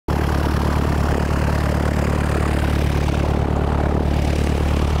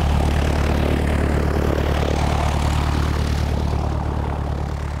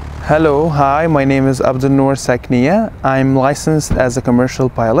Hello, hi, my name is Abdulnoor Sakniya. I'm licensed as a commercial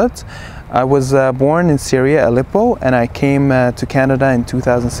pilot. I was born in Syria, Aleppo, and I came to Canada in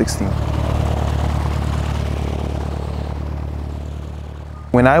 2016.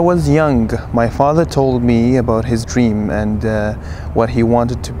 When I was young, my father told me about his dream and what he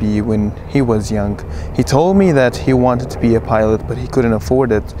wanted to be when he was young. He told me that he wanted to be a pilot, but he couldn't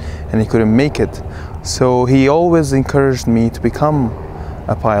afford it and he couldn't make it. So he always encouraged me to become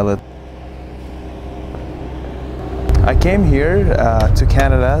a pilot. I came here to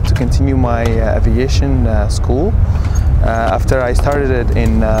Canada to continue my aviation school after I started it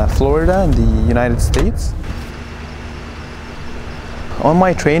in Florida in the United States. On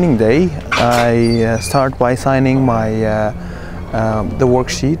my training day, I start by signing the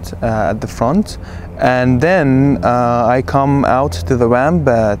worksheet at the front, and then I come out to the ramp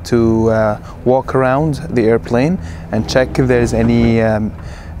to walk around the airplane and check if there's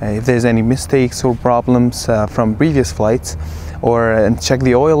any mistakes or problems from previous flights, and check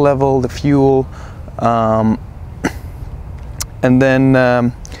the oil level, the fuel, and then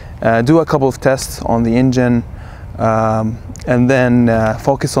do a couple of tests on the engine, and then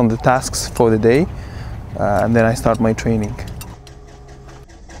focus on the tasks for the day, and then I start my training.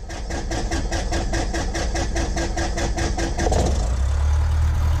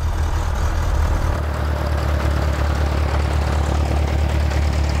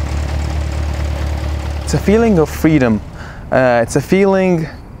 It's a feeling of freedom. It's a feeling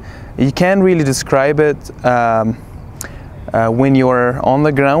you can't really describe it when you're on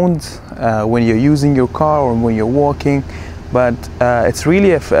the ground, when you're using your car, or when you're walking. But it's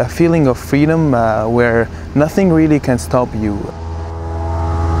really a feeling of freedom where nothing really can stop you.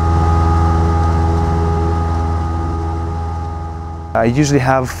 I usually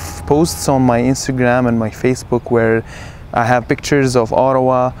have posts on my Instagram and my Facebook where I have pictures of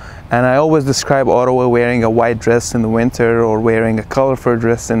Ottawa, and I always describe Ottawa wearing a white dress in the winter or wearing a colorful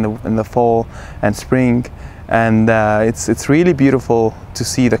dress in the fall and spring. And it's really beautiful to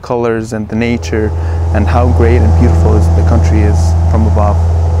see the colors and the nature and how great and beautiful the country is from above.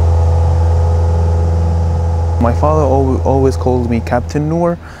 My father always called me Captain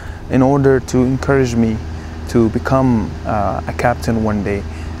Noor in order to encourage me to become a captain one day.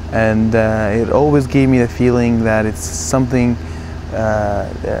 And it always gave me the feeling that it's something,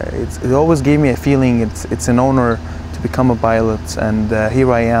 it always gave me a feeling it's an honor to become a pilot, and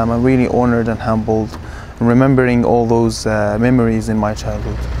here I am. I'm really honored and humbled, remembering all those memories in my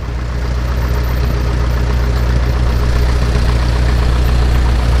childhood.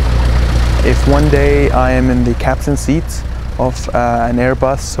 If one day I am in the captain seat of an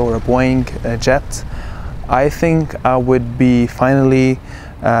Airbus or a Boeing jet, I think I would be finally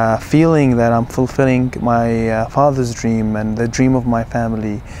feeling that I'm fulfilling my father's dream and the dream of my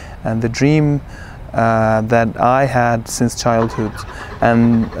family and the dream that I had since childhood.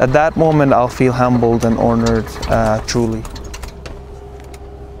 And at that moment I'll feel humbled and honored truly.